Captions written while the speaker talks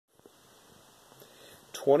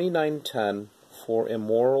2910 for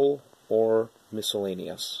immoral or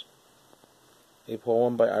miscellaneous. A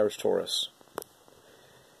poem by Irish Taurus.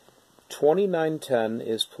 2910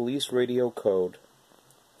 is police radio code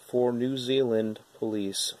for New Zealand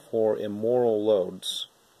police for immoral loads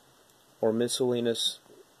or miscellaneous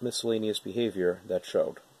behavior that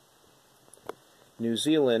showed. New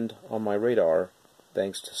Zealand on my radar,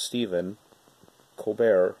 thanks to Stephen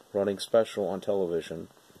Colbert running special on television,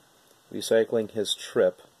 recycling his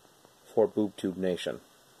trip for Boob Tube Nation.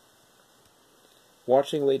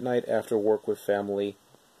 Watching late night after work with family,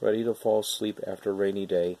 ready to fall asleep after rainy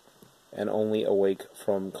day, and only awake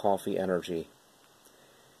from coffee energy.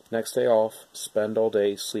 Next day off, spend all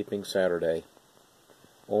day sleeping Saturday.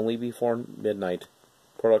 Only before midnight,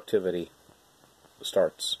 productivity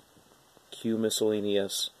starts. Cue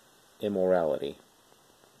miscellaneous immorality.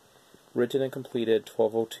 Written and completed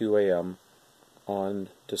 12:02 a.m. on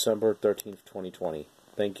December 13th, 2020.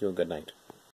 Thank you and good night.